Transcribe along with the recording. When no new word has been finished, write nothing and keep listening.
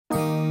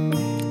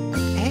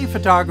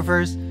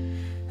photographers.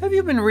 Have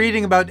you been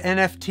reading about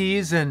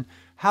NFTs and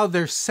how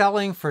they're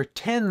selling for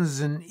tens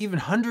and even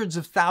hundreds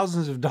of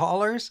thousands of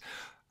dollars?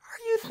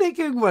 Are you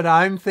thinking what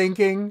I'm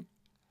thinking?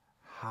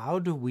 How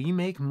do we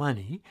make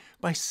money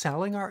by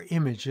selling our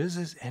images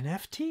as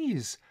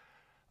NFTs?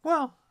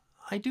 Well,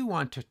 I do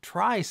want to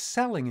try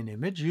selling an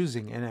image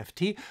using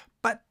NFT,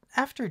 but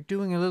after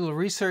doing a little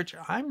research,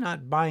 I'm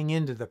not buying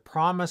into the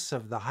promise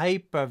of the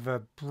hype of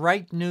a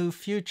bright new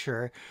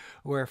future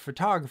where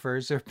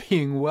photographers are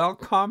being well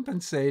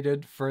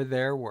compensated for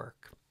their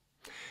work.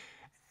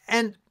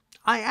 And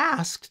I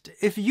asked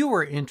if you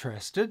were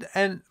interested,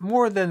 and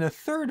more than a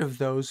third of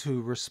those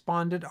who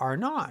responded are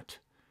not.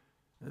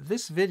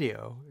 This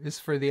video is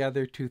for the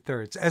other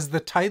 2/3. As the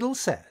title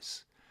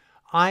says,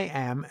 I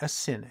am a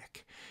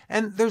cynic.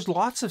 And there's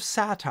lots of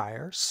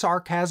satire,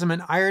 sarcasm,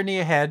 and irony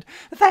ahead.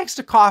 Thanks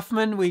to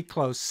Kaufman, we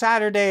close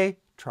Saturday.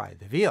 Try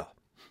the veal.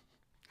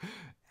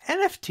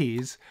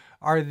 NFTs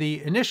are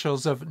the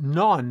initials of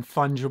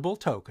non-fungible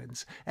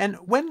tokens, and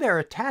when they're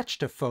attached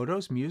to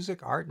photos,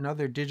 music, art, and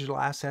other digital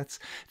assets,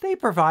 they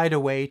provide a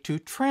way to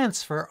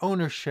transfer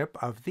ownership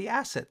of the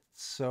asset.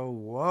 So,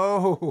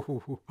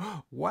 whoa,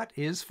 what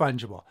is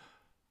fungible?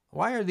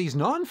 Why are these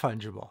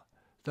non-fungible?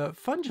 The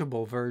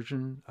fungible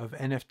version of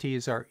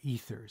NFTs are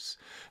ethers.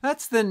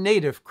 That's the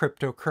native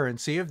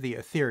cryptocurrency of the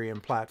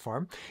Ethereum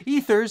platform.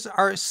 Ethers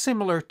are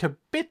similar to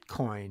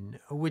Bitcoin,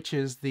 which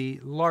is the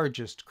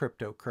largest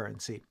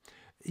cryptocurrency.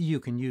 You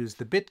can use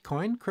the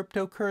Bitcoin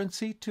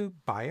cryptocurrency to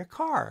buy a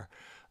car,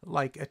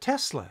 like a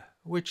Tesla,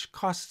 which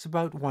costs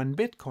about 1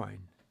 Bitcoin.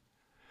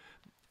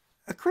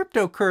 A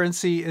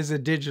cryptocurrency is a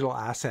digital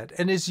asset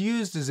and is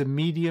used as a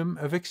medium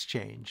of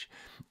exchange.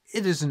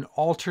 It is an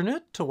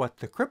alternate to what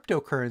the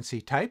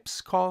cryptocurrency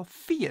types call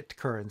fiat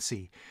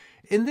currency.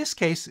 In this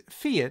case,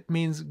 fiat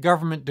means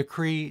government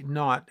decree,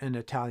 not an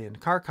Italian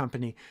car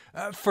company.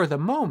 For the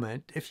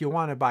moment, if you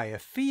want to buy a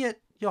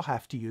Fiat, you'll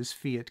have to use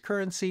fiat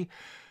currency.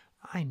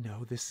 I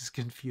know this is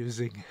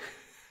confusing.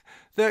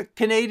 The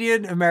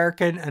Canadian,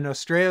 American, and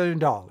Australian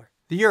dollar,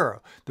 the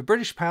euro, the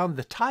British pound,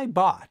 the Thai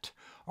baht,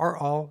 are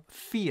all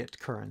fiat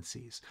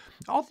currencies,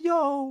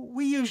 although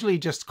we usually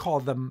just call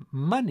them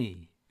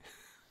money.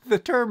 The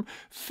term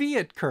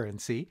fiat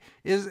currency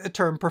is a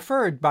term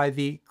preferred by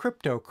the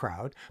crypto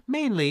crowd,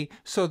 mainly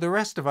so the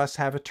rest of us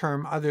have a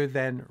term other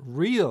than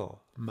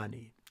real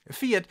money.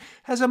 Fiat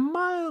has a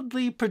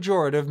mildly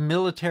pejorative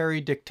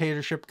military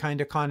dictatorship kind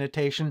of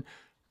connotation,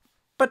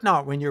 but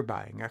not when you're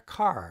buying a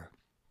car.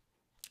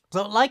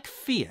 So like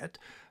fiat,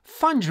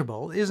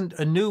 fungible isn't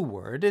a new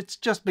word, it's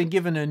just been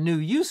given a new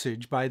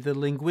usage by the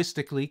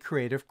linguistically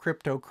creative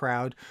crypto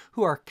crowd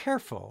who are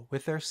careful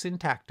with their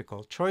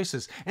syntactical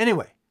choices.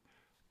 Anyway,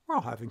 we're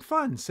all having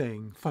fun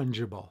saying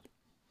fungible.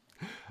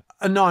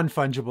 A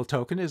non-fungible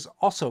token is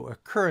also a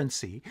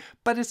currency,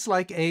 but it's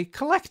like a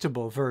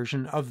collectible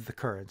version of the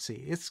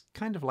currency. It's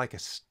kind of like a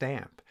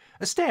stamp.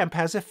 A stamp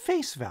has a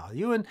face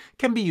value and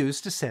can be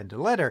used to send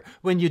a letter.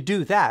 When you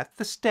do that,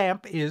 the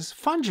stamp is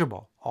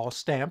fungible. All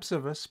stamps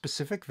of a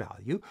specific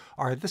value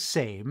are the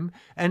same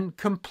and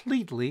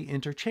completely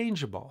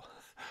interchangeable.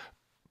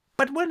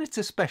 But when it's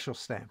a special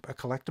stamp, a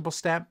collectible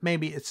stamp,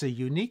 maybe it's a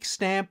unique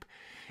stamp,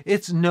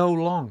 it's no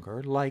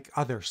longer like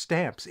other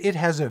stamps. It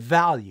has a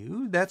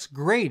value that's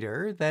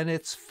greater than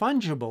its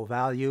fungible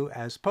value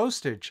as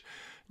postage.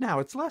 Now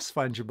it's less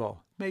fungible,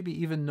 maybe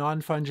even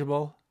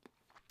non-fungible.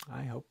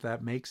 I hope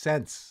that makes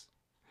sense.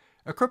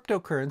 A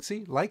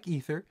cryptocurrency, like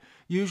Ether,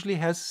 usually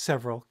has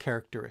several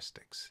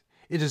characteristics.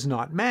 It is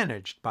not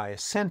managed by a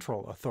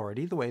central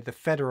authority the way the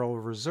Federal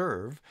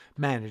Reserve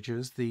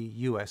manages the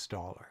US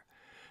dollar.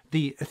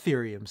 The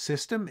Ethereum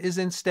system is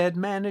instead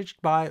managed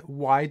by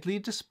widely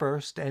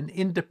dispersed and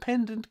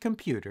independent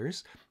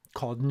computers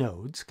called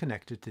nodes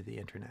connected to the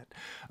internet.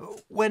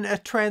 When a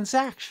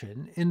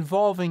transaction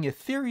involving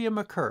Ethereum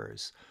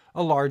occurs,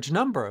 a large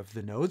number of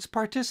the nodes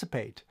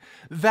participate,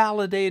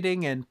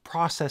 validating and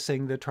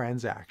processing the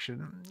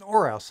transaction,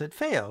 or else it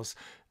fails,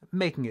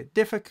 making it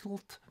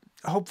difficult,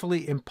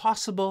 hopefully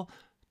impossible,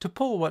 to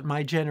pull what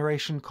my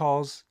generation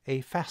calls a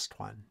fast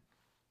one.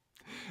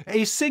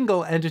 A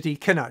single entity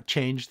cannot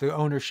change the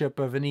ownership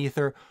of an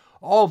ether.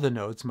 All the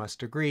nodes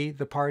must agree.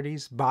 The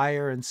parties,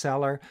 buyer and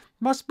seller,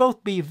 must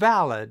both be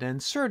valid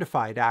and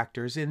certified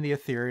actors in the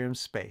Ethereum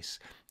space,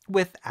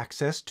 with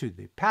access to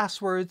the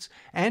passwords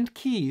and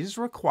keys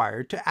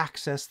required to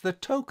access the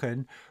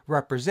token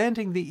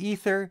representing the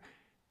ether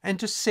and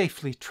to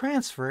safely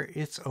transfer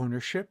its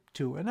ownership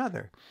to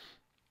another.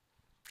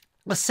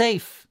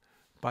 Safe,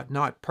 but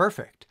not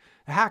perfect.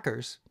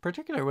 Hackers,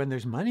 particularly when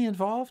there's money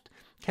involved,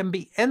 can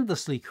be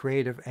endlessly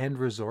creative and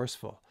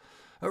resourceful.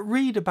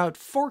 Read about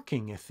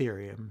forking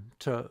Ethereum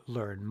to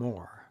learn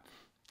more.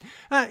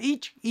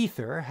 Each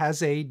ether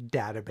has a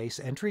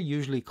database entry,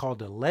 usually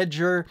called a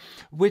ledger,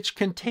 which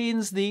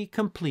contains the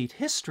complete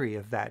history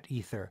of that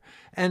ether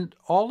and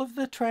all of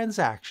the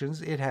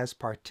transactions it has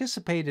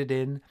participated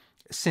in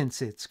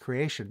since its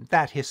creation.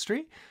 That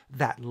history,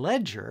 that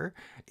ledger,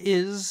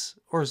 is,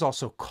 or is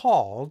also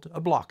called,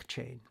 a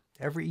blockchain.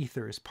 Every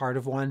ether is part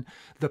of one.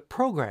 The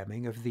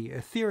programming of the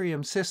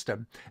Ethereum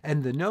system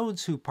and the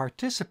nodes who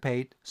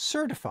participate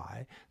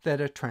certify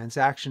that a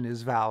transaction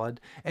is valid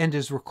and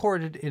is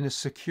recorded in a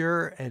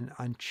secure and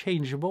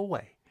unchangeable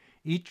way.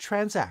 Each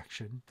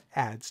transaction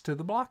adds to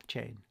the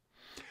blockchain.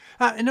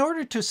 In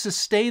order to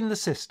sustain the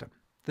system,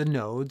 the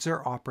nodes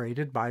are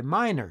operated by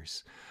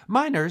miners.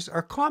 Miners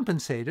are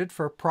compensated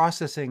for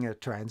processing a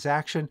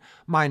transaction.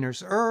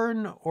 Miners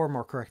earn, or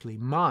more correctly,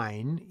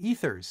 mine,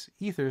 ethers.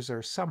 Ethers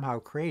are somehow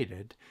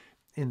created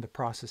in the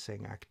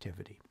processing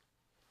activity.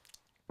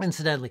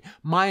 Incidentally,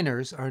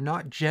 miners are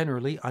not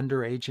generally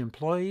underage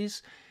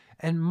employees,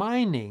 and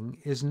mining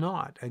is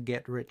not a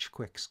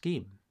get-rich-quick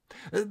scheme.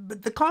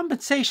 But the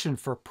compensation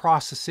for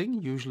processing,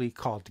 usually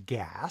called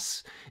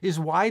gas, is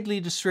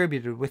widely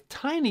distributed with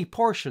tiny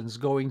portions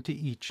going to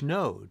each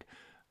node.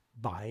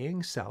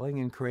 Buying, selling,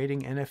 and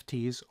creating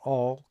NFTs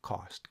all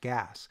cost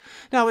gas.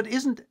 Now, it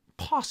isn't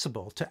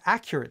possible to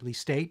accurately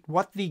state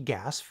what the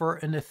gas for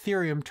an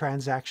Ethereum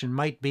transaction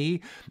might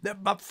be,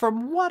 but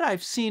from what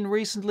I've seen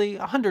recently,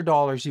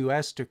 $100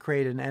 US to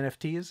create an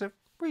NFT is a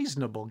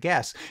reasonable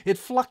guess. It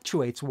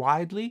fluctuates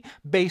widely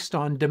based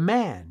on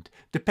demand,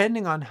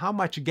 depending on how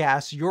much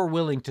gas you're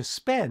willing to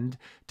spend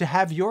to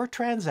have your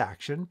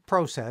transaction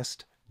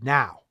processed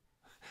now.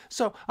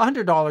 So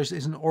 $100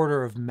 is an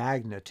order of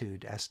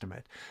magnitude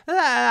estimate.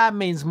 That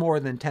means more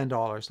than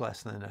 $10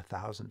 less than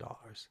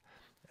 $1,000.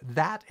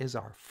 That is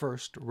our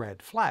first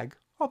red flag,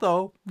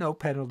 although no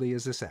penalty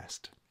is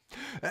assessed.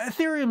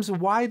 Ethereum's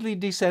widely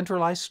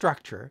decentralized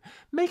structure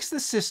makes the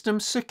system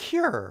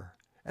secure,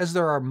 as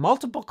there are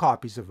multiple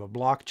copies of a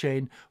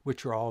blockchain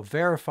which are all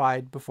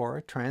verified before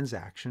a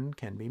transaction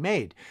can be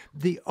made.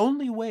 The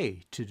only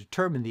way to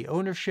determine the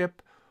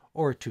ownership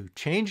or to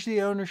change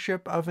the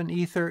ownership of an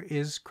ether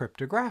is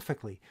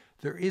cryptographically.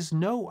 There is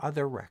no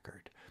other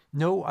record,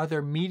 no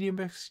other medium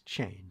of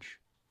exchange,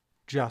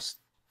 just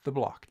the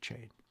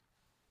blockchain.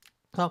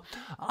 Now,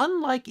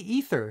 unlike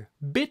Ether,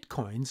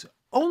 Bitcoin's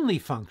only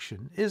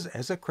function is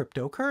as a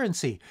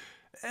cryptocurrency.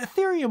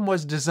 Ethereum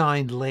was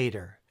designed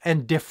later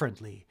and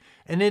differently,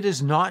 and it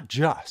is not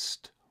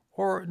just,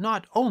 or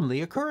not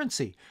only a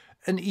currency.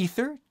 An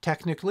ether,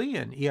 technically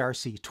an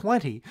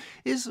ERC-20,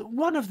 is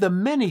one of the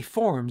many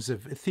forms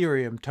of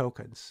Ethereum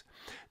tokens.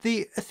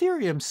 The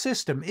Ethereum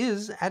system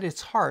is, at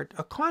its heart,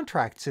 a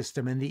contract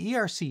system, and the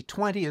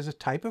ERC-20 is a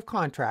type of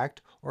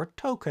contract or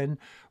token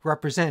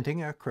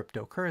representing a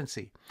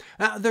cryptocurrency.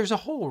 Now, there's a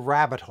whole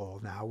rabbit hole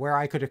now where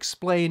I could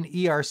explain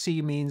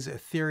ERC means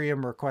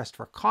Ethereum request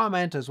for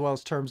comment, as well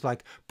as terms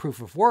like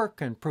proof of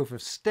work and proof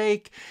of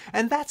stake.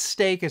 And that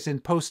stake is in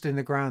post in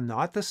the ground,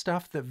 not the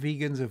stuff that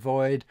vegans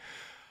avoid.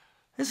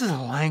 This is a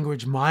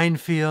language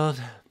minefield.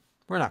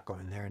 We're not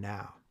going there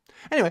now.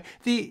 Anyway,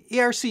 the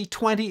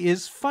ERC-20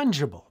 is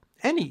fungible.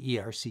 Any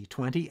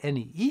ERC-20,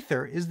 any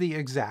ether, is the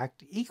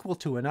exact equal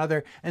to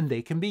another, and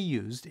they can be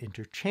used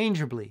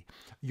interchangeably.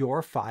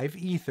 Your 5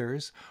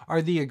 ethers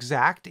are the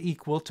exact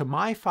equal to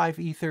my 5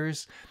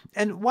 ethers,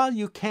 and while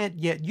you can't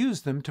yet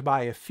use them to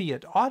buy a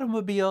fiat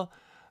automobile,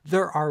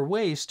 there are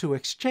ways to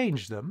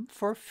exchange them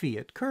for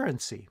fiat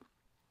currency.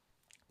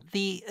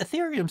 The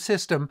Ethereum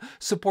system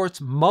supports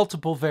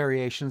multiple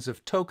variations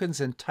of tokens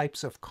and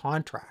types of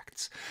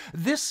contracts.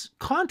 This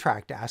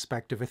contract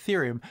aspect of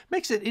Ethereum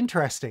makes it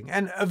interesting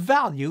and of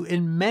value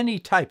in many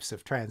types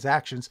of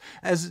transactions,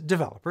 as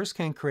developers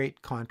can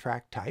create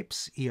contract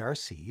types,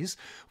 ERCs,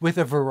 with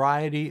a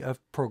variety of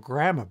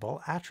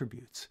programmable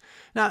attributes.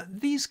 Now,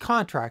 these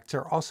contracts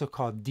are also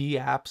called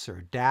dApps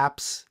or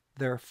dApps.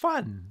 They're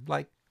fun,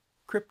 like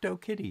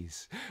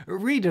CryptoKitties.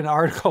 Read an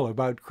article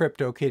about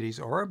CryptoKitties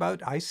or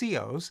about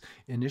ICOs,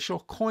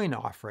 initial coin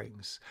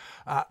offerings.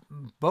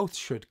 Both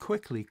should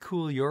quickly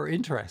cool your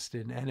interest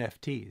in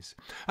NFTs.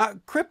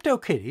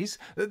 CryptoKitties,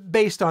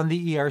 based on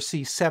the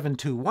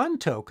ERC-721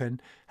 token,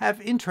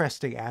 have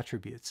interesting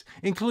attributes,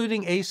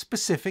 including a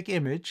specific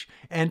image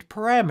and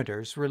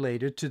parameters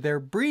related to their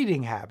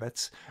breeding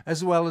habits,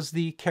 as well as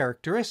the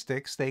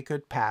characteristics they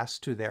could pass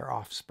to their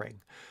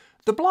offspring.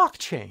 The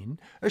blockchain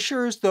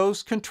assures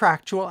those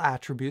contractual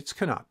attributes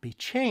cannot be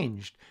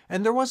changed,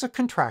 and there was a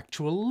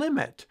contractual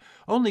limit.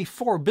 Only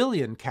 4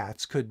 billion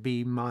cats could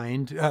be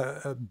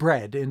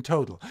bred in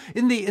total.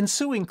 In the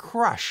ensuing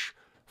crush,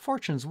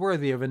 fortunes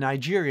worthy of a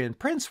Nigerian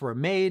prince were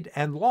made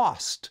and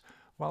lost,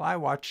 while I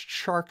watched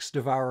sharks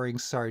devouring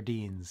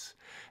sardines.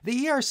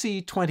 The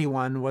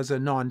ERC-21 was a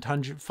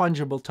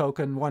non-fungible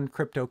token. One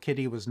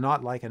CryptoKitty was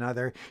not like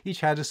another. Each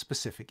had a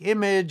specific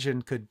image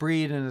and could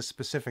breed in a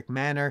specific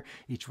manner.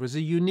 Each was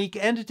a unique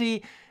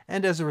entity,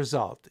 and as a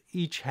result,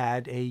 each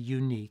had a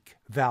unique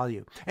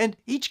value. And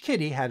each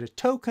kitty had a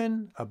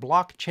token, a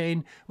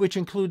blockchain, which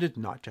included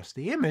not just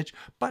the image,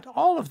 but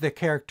all of the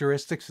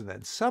characteristics and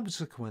then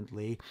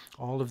subsequently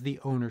all of the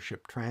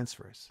ownership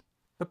transfers,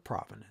 the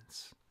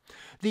provenance.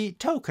 The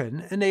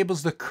token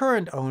enables the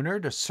current owner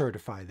to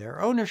certify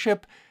their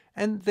ownership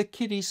and the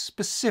kitty's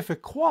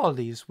specific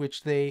qualities,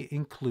 which they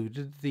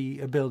included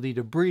the ability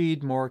to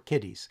breed more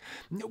kitties.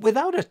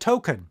 Without a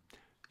token,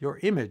 your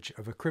image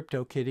of a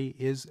CryptoKitty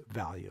is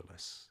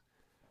valueless.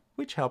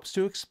 which helps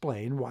to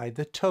explain why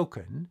the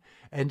token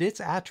and its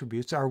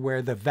attributes are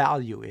where the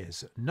value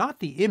is, not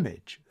the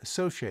image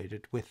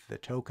associated with the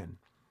token.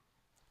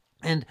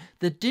 And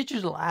the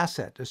digital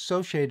asset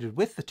associated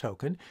with the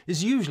token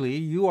is usually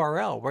a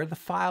URL where the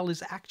file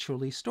is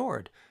actually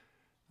stored.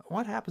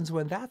 What happens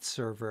when that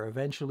server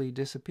eventually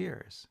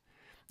disappears?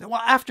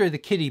 Well, after the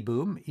kitty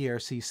boom,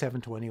 ERC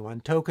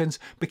 721 tokens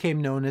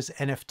became known as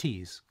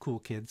NFTs. Cool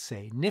kids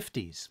say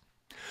nifties.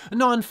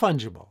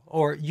 Non-fungible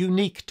or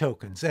unique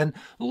tokens, and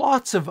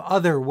lots of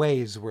other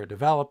ways were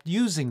developed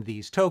using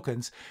these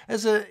tokens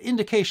as an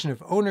indication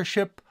of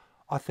ownership,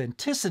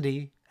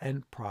 authenticity,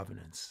 and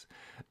provenance.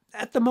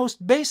 At the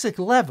most basic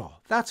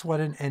level, that's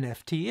what an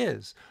NFT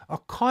is, a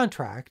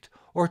contract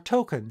or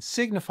token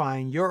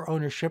signifying your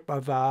ownership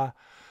of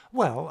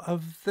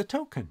the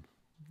token.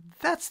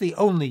 That's the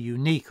only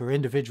unique or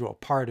individual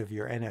part of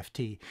your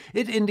NFT.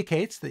 It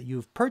indicates that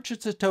you've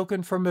purchased a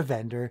token from a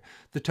vendor.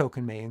 The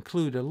token may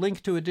include a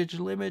link to a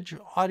digital image,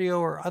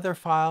 audio, or other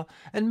file,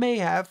 and may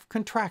have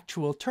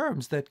contractual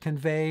terms that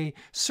convey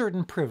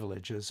certain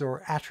privileges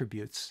or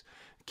attributes.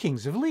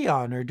 Kings of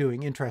Leon are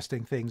doing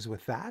interesting things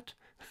with that.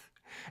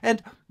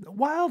 And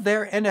while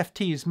their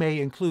NFTs may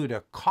include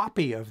a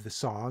copy of the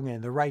song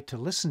and the right to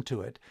listen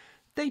to it,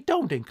 they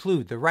don't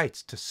include the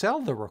rights to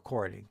sell the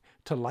recording,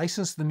 to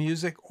license the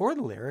music or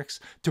the lyrics,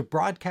 to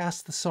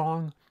broadcast the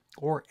song,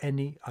 or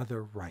any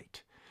other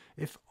right.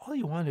 If all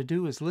you want to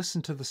do is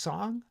listen to the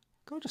song,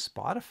 go to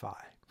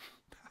Spotify.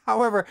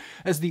 However,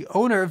 as the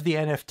owner of the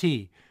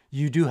NFT,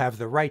 you do have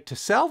the right to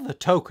sell the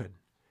token,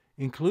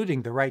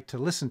 including the right to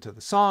listen to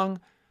the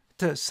song,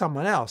 to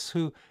someone else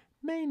who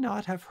may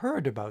not have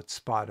heard about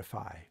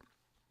Spotify.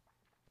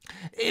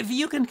 If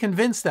you can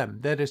convince them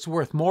that it's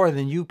worth more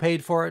than you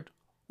paid for it,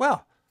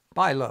 well,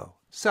 buy low,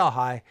 sell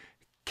high,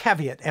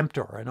 caveat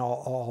emptor, and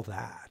all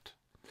that.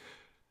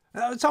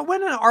 So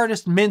when an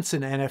artist mints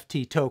an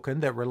NFT token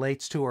that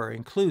relates to or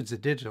includes a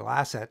digital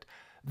asset,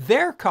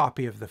 their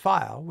copy of the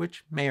file,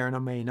 which may or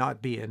may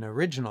not be an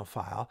original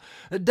file,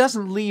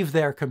 doesn't leave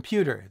their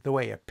computer the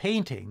way a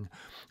painting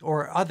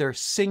or other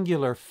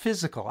singular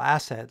physical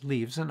asset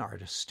leaves an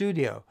artist's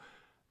studio.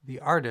 The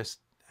artist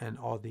and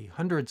all the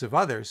hundreds of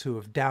others who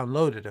have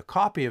downloaded a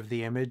copy of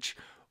the image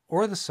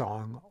or the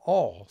song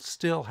all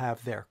still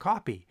have their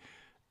copy.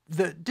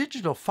 The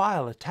digital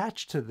file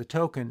attached to the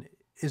token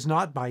is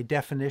not by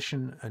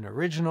definition an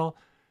original,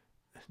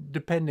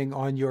 depending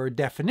on your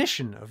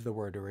definition of the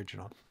word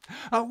original.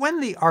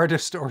 When the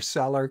artist or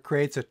seller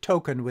creates a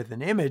token with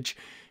an image,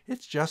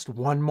 it's just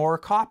one more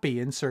copy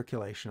in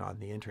circulation on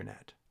the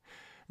internet.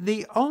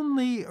 The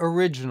only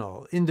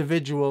original,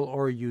 individual,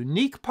 or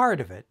unique part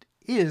of it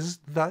is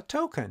the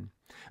token.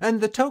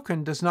 And the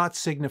token does not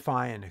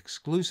signify an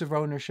exclusive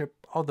ownership,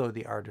 although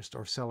the artist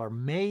or seller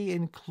may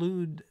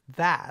include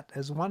that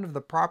as one of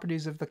the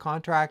properties of the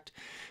contract.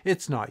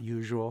 It's not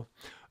usual.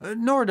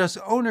 Nor does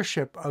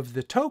ownership of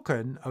the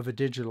token of a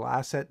digital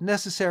asset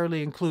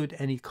necessarily include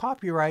any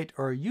copyright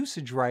or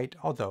usage right,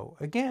 although,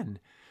 again,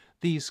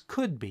 these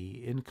could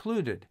be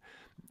included.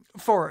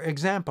 For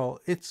example,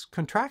 it's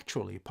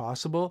contractually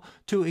possible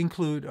to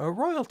include a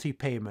royalty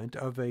payment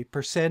of a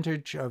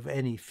percentage of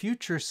any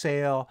future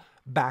sale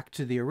back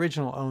to the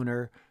original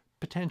owner,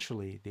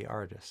 potentially the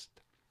artist.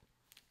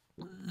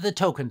 The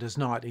token does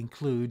not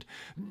include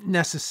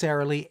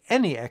necessarily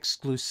any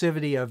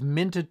exclusivity of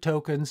minted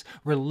tokens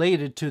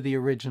related to the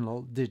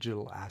original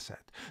digital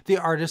asset. The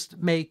artist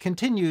may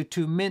continue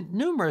to mint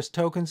numerous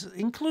tokens,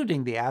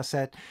 including the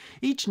asset,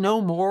 each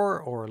no more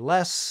or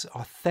less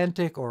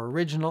authentic or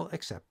original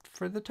except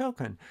for the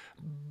token.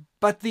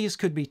 But these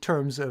could be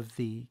terms of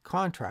the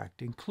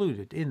contract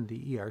included in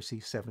the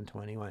ERC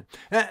 721.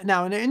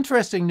 Now, an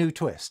interesting new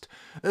twist.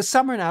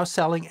 Some are now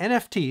selling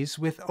NFTs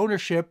with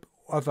ownership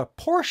of a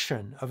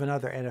portion of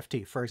another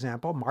NFT. For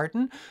example,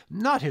 Maarten,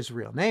 not his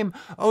real name,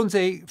 owns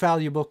a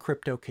valuable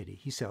CryptoKitty.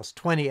 He sells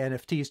 20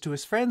 NFTs to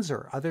his friends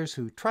or others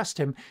who trust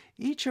him,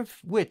 each of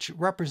which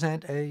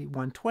represent a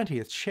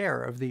 1/20th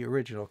share of the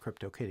original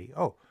CryptoKitty.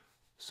 Oh,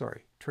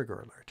 sorry,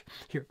 trigger alert.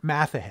 Here,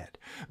 math ahead.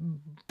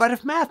 But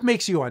if math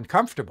makes you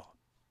uncomfortable,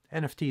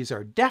 NFTs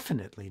are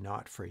definitely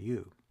not for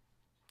you.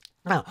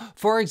 Now,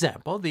 for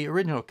example, the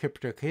original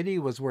CryptoKitty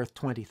was worth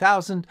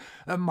 $20,000.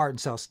 Maarten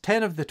sells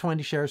 10 of the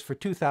 20 shares for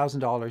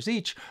 $2,000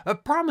 each,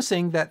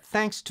 promising that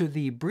thanks to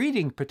the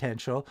breeding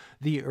potential,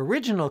 the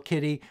original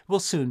kitty will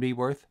soon be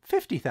worth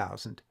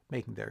 $50,000,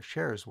 making their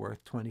shares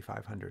worth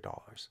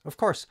 $2,500. Of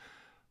course,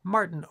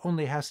 Maarten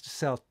only has to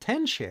sell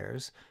 10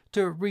 shares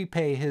to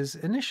repay his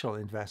initial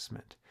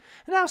investment.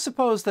 Now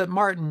suppose that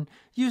Maarten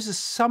uses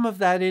some of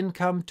that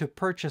income to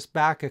purchase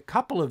back a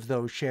couple of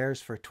those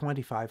shares for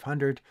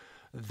 $2,500.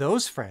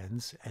 Those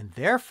friends and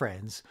their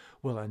friends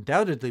will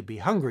undoubtedly be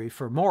hungry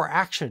for more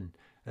action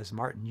as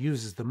Maarten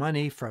uses the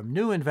money from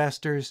new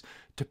investors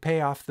to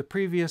pay off the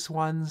previous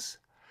ones.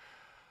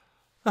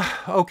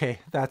 Okay,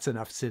 that's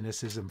enough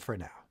cynicism for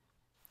now.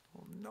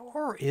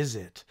 Or is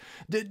it?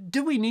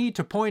 Do we need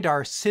to point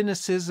our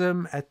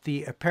cynicism at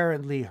the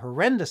apparently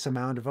horrendous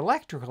amount of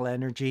electrical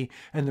energy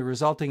and the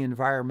resulting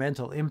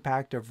environmental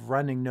impact of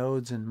running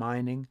nodes and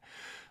mining?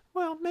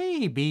 Well,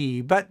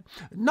 maybe, but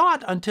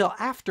not until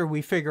after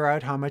we figure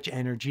out how much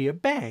energy a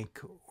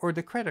bank or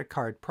the credit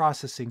card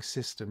processing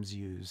systems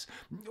use,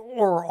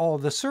 or all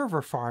the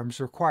server farms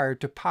required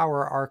to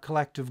power our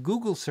collective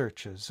Google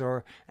searches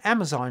or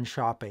Amazon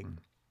shopping.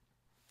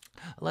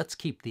 Let's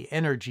keep the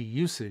energy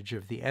usage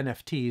of the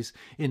NFTs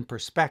in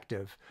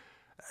perspective,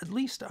 at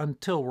least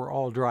until we're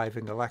all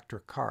driving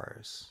electric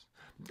cars.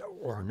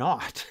 Or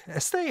not,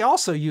 as they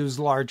also use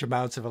large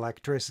amounts of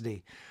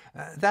electricity.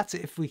 That's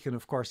if we can,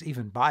 of course,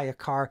 even buy a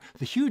car.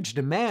 The huge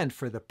demand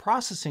for the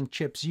processing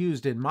chips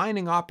used in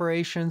mining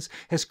operations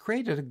has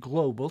created a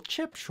global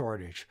chip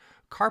shortage.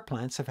 Car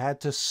plants have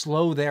had to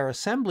slow their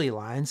assembly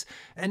lines,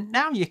 and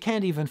now you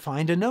can't even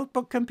find a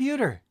notebook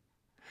computer.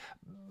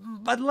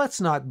 But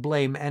let's not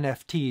blame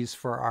NFTs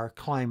for our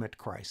climate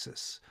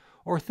crisis,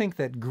 or think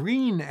that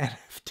green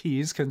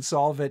NFTs can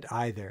solve it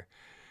either.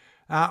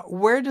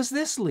 Where does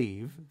this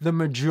leave the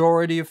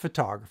majority of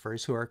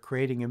photographers who are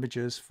creating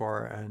images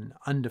for an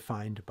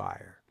undefined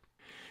buyer?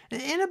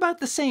 In about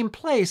the same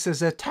place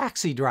as a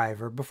taxi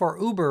driver before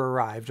Uber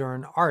arrived, or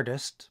an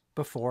artist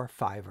before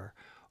Fiverr,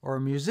 or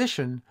a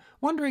musician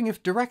wondering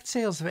if direct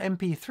sales of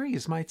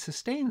MP3s might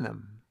sustain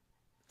them.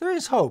 There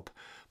is hope,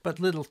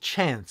 but little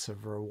chance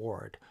of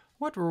reward.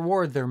 What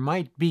reward there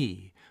might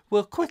be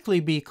will quickly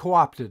be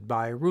co-opted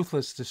by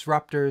ruthless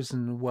disruptors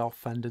and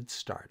well-funded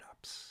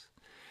startups.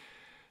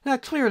 Now,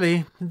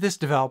 clearly, this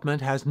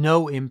development has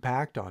no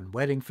impact on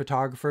wedding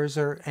photographers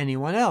or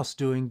anyone else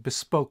doing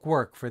bespoke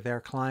work for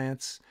their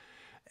clients.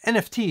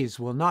 NFTs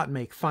will not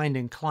make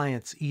finding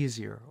clients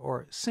easier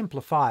or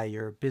simplify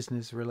your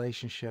business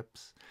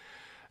relationships.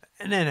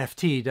 An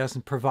NFT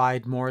doesn't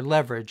provide more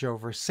leverage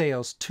over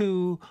sales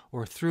to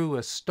or through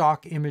a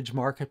stock image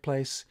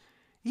marketplace,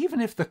 even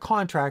if the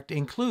contract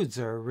includes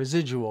a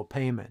residual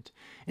payment.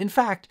 In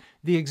fact,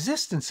 the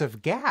existence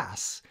of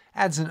gas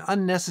adds an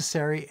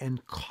unnecessary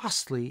and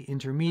costly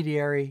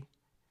intermediary.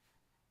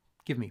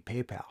 Give me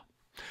PayPal.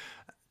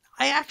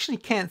 I actually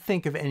can't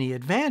think of any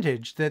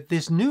advantage that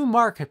this new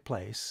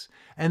marketplace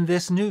and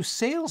this new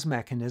sales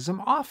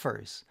mechanism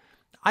offers,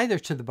 either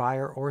to the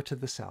buyer or to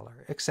the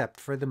seller, except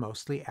for the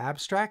mostly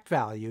abstract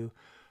value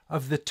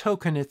of the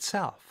token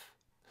itself.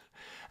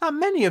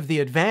 Many of the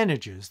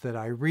advantages that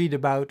I read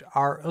about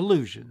are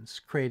illusions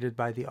created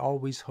by the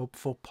always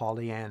hopeful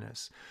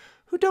Pollyannas,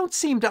 who don't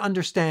seem to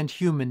understand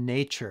human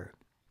nature.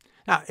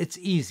 Now, it's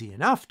easy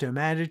enough to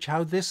manage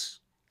how this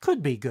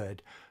could be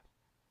good,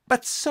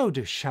 but so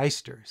do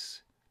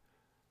shysters.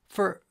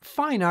 For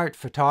fine art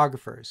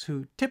photographers,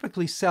 who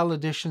typically sell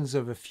editions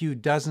of a few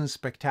dozen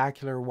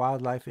spectacular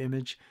wildlife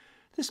images,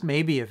 this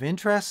may be of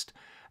interest.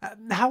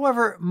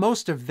 However,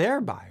 most of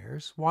their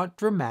buyers want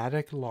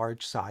dramatic,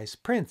 large-size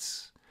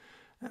prints.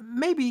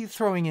 Maybe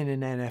throwing in an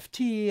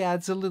NFT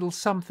adds a little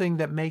something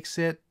that makes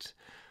it,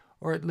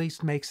 or at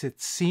least makes it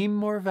seem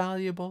more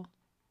valuable.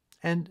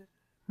 And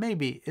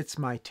maybe it's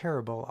my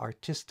terrible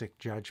artistic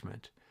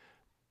judgment.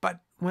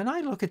 But when I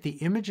look at the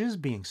images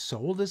being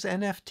sold as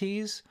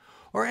NFTs,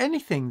 or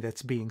anything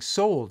that's being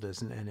sold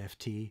as an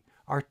NFT,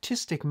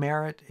 artistic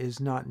merit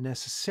is not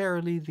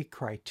necessarily the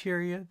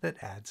criteria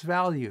that adds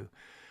value.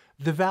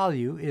 The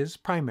value is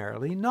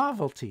primarily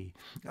novelty,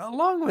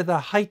 along with a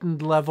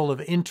heightened level of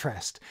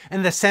interest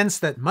and the sense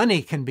that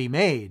money can be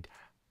made.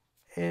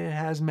 It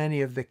has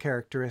many of the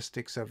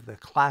characteristics of the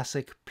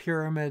classic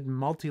pyramid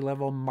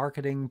multi-level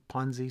marketing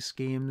Ponzi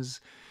schemes.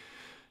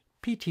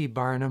 P.T.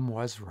 Barnum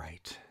was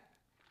right.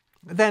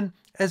 Then,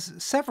 as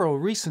several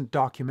recent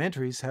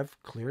documentaries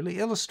have clearly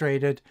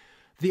illustrated,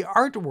 the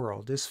art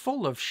world is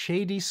full of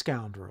shady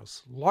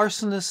scoundrels,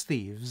 larcenous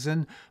thieves,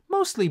 and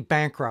mostly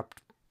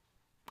bankrupt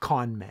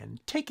con men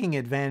taking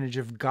advantage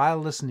of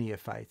guileless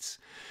neophytes.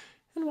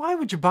 And why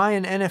would you buy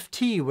an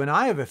NFT when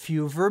I have a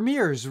few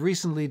Vermeers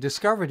recently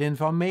discovered in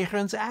Van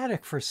Meegeren's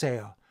attic for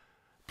sale?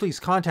 Please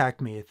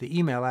contact me at the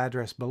email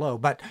address below,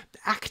 but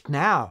act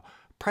now.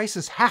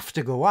 Prices have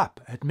to go up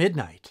at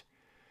midnight.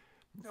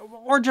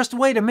 Or just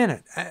wait a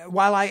minute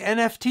while I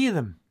NFT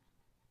them.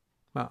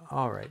 Well,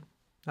 all right.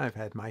 I've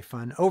had my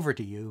fun. Over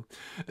to you.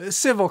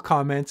 Civil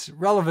comments,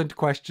 relevant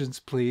questions,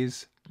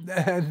 please.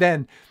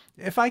 Then,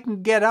 if I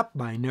can get up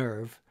my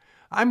nerve,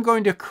 I'm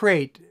going to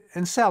create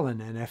and sell an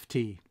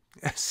NFT.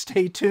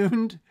 Stay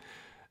tuned.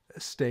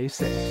 Stay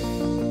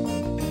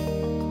safe.